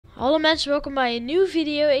Hallo mensen, welkom bij een nieuwe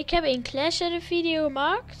video. Ik heb een Clash Setup video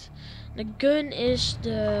gemaakt. De gun is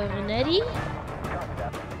de Renetti.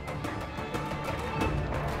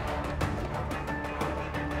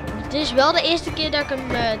 Het is wel de eerste keer dat ik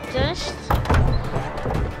hem test.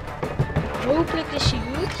 Hopelijk is hij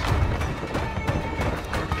goed.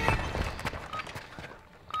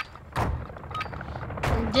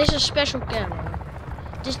 Dit is een special camo.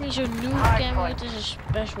 Het is niet zo'n nieuw camo, het is een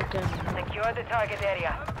special camo. Secure the target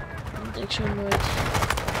area. Want ik zo nooit.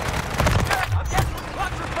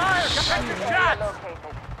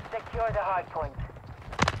 Secure the hardpoint.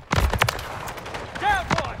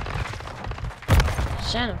 Ze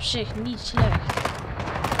zijn op zich niet slecht.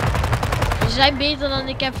 Ze zijn beter dan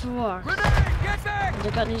ik heb verwacht. Want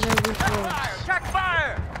ik had niet zo goed verwacht.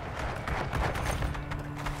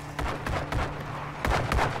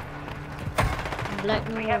 Black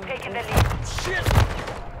Moon.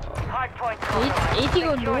 Heet hij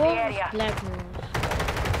gewoon door of Black Moon?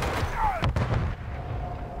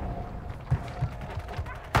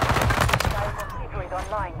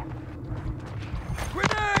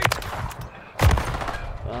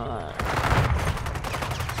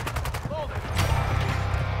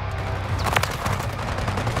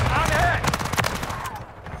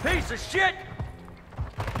 Piece of shit!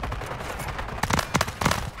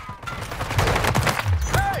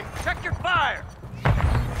 Hey, check your fire!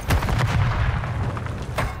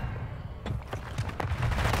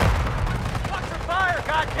 Watch your fire,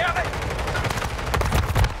 goddammit!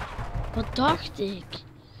 Wat dacht ik?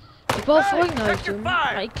 Ik wou vorig nooit doen,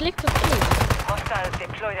 maar ik klik op één.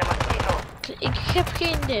 Ik heb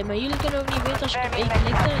geen idee, maar jullie kunnen ook niet weten als ik op één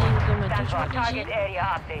klikte en jullie kunnen mijn toetsenbord niet zien.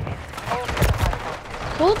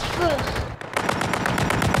 Godver!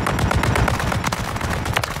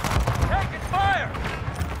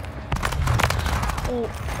 Oh.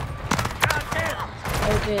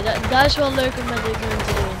 Oké, dat is wel leuk om met dit gun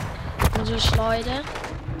te doen. En zo sliden.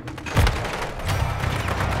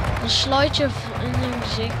 Dan slide je in je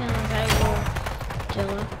gezicht en dan ga je gewoon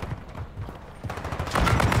killen.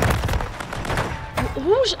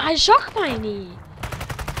 Hij zag mij niet.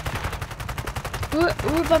 Hoe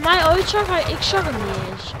het bij mij uitzag, ik zag hem niet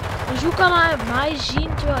eens. Dus hoe kan hij mij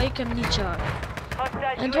zien terwijl ik hem niet zag?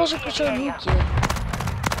 En het was ook zo'n hoekje.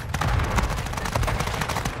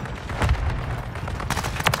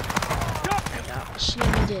 Ja,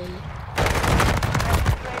 slim idee.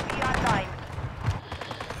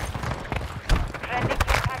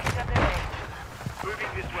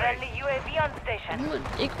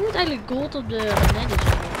 Ik moet eigenlijk gold op de Renetti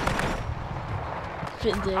zetten.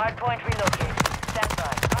 Vind ik.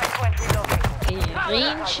 Oké,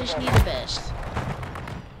 range is niet de best.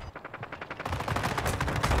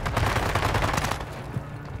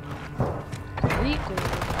 Recoil.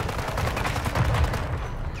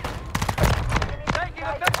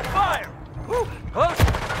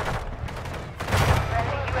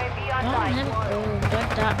 Waarom heb ik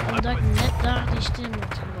omdat ik net daar die stem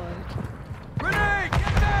had gebruikt.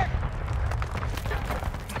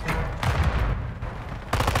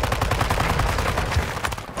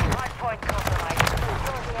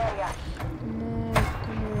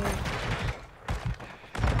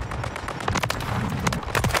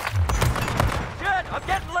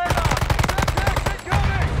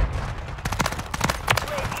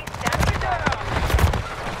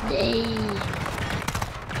 Nee.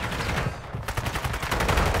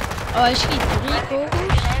 Oh, hij schiet 3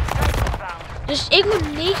 kogels. Dus ik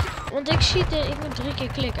moet 9, want ik schiet, ik moet 3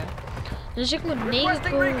 keer klikken. Dus ik moet 9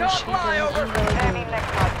 kogels schieten en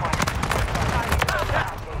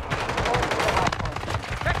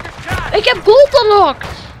ik heb gold unlocked!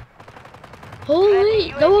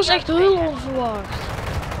 Holy, dat was echt heel onverwacht.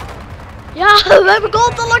 Ja, we hebben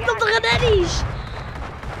gold unlocked op de Renetti's!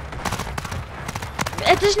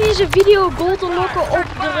 Het is niet eens een video gold unlocken op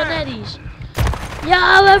de Renetti's.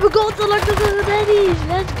 Ja, we hebben gold unlocked op de Renetti's!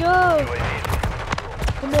 Let's go!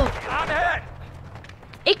 Kom op.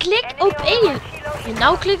 Ik klik op 1. En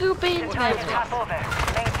nou klik ik op 1 2.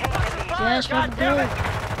 Yes, we hebben gold.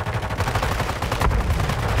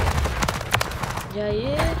 Ja,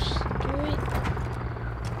 yes. Doei.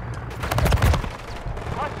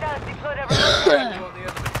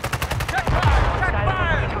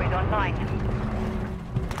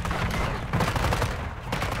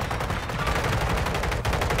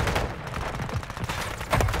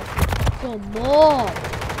 Kom op.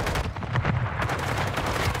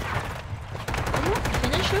 Kom op,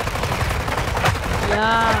 finish hem.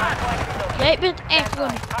 Ja. Jij bent echt gewoon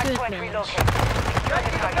een kutmens.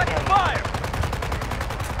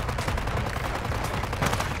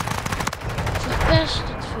 Verpest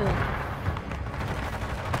het veel.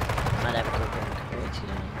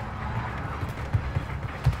 gedaan.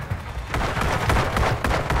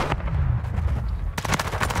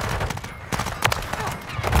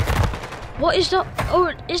 Wat is dat?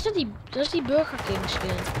 Oh, is dat die? Dat is die Burger King skin.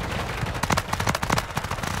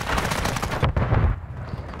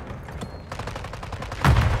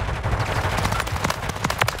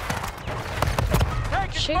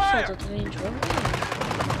 Shit, valt dat er eentje hoor.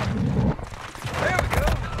 There we go.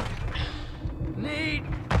 Need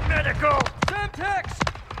medical. Semtex.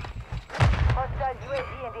 Hostile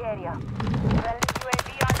UAV in the area. Friendly UAV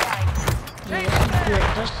online. Nee,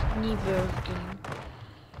 dat is niet Burger King.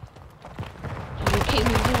 Je kijkt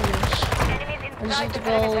niet dus. Dan zit ik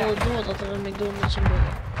wel door dat er een McDonald's en een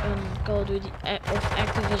Call of Duty of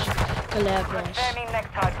Activision collab was. Confirming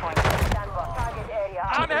next hardpoint. Stand by. Target area.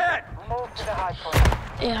 I'm hit. Move to the hardpoint.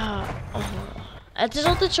 Ja, het is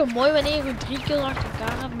altijd zo mooi wanneer je gewoon 3 kills achter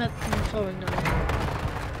elkaar hebt met een throwing knife.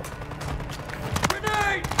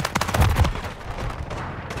 Grenade.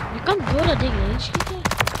 Je kan door dat ding heen schieten.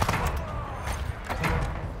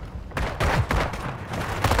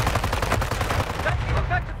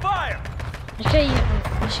 Effective fire. Ik ga hier,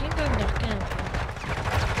 misschien kan ik daar campen.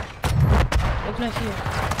 Ik blijf hier.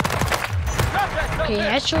 Oké,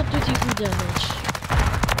 headshot doet hij goed damage.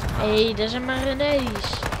 Hé, dat zijn maar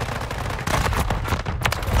René's.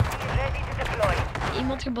 Ready to deploy.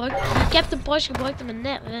 Iemand gebruikt, die Captain Price gebruikte met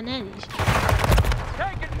net René's.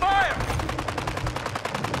 Taking fire.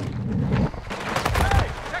 Hey,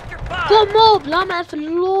 check your fire. Kom op, laat me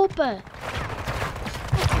even lopen.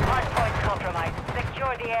 Hardpoint compromised.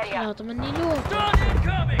 Secure the area. Laat hem niet lopen. Gun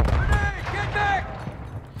incoming. Grenade. Get back.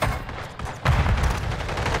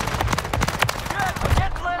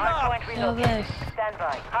 Get let up. Hardpoint Ga relocated. weg. Stand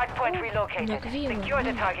by. Hardpoint relocated. Lekker vier, man. Secure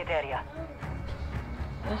the target area.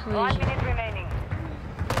 1 Wegwezen. minute remaining.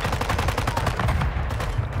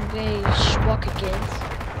 Oké, zwakke kind.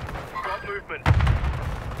 Front movement.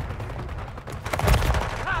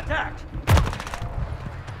 Contact.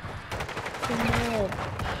 Kom op.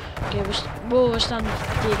 Oké, we staan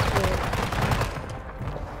dit voor.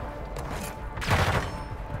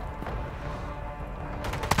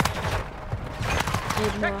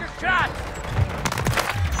 Dit Check your mag. shots.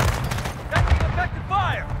 Taking effective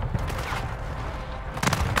fire.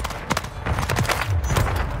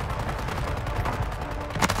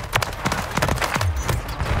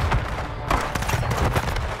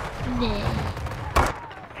 Nee.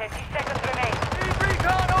 50 seconds remain. Need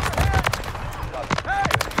recon overhead. Hey,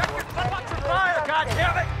 check your watch your fire. God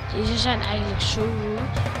damn it. Deze zijn eigenlijk zo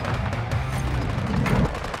goed.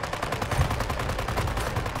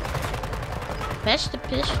 Beste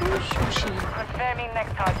pistols misschien. Confirming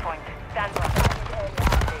next hardpoint. Stand by.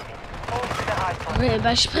 Move to the hardpoint. Oké,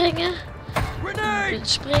 bij springen. Grenade.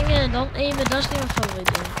 Springen en dan aimen, dat is niet mijn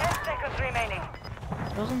favoriet ding. 10 seconds remaining.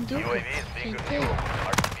 Waarom doe ik het? Geen idee.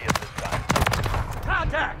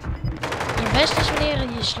 Contact. Je best is wanneer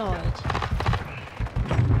je sluit.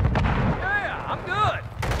 Yeah, I'm good.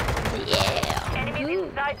 Yeah, Enemies goed.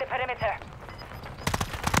 inside the perimeter.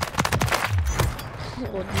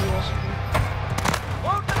 Oh, die was het.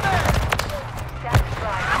 Load the man. Stand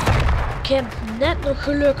by. Ik heb net nog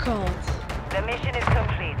geluk gehad. The mission is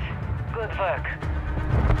complete. Good work.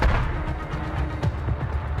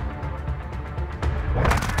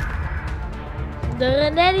 De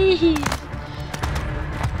Renetti.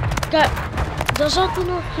 Kijk, daar zat er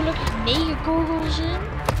nog gelukkig 9 kogels in.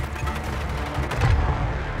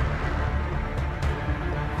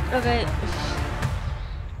 Oké.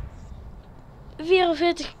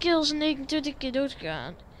 44 kills en 29 keer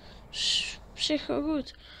doodgegaan. Op zich wel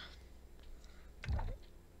goed.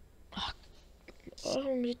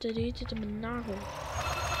 Waarom zit er dit in mijn nagel?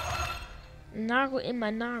 Een nagel in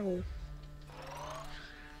mijn nagel.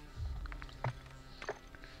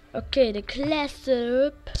 Oké, de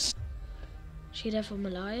class-up. Schiet even op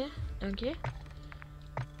mijn laaien. Dank je.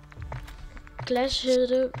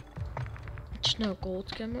 Class-up. Snel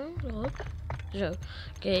cold camo erop. Zo.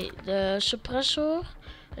 Oké, de suppressor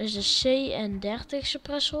is de C30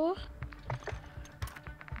 suppressor.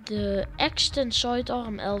 De Extend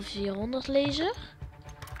Sidearm L400 laser.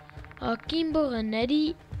 Akimbo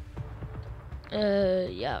Renetti.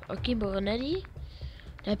 Ja, Akimbo Renetti.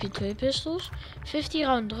 Dan heb je 2 pistols. 50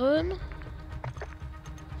 round drum.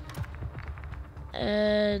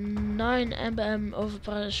 9 mm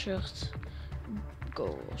overpressured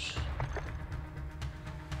goals.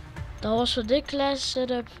 Dat was voor dit class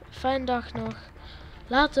setup. Fijne dag nog.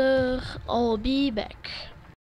 Later. I'll be back.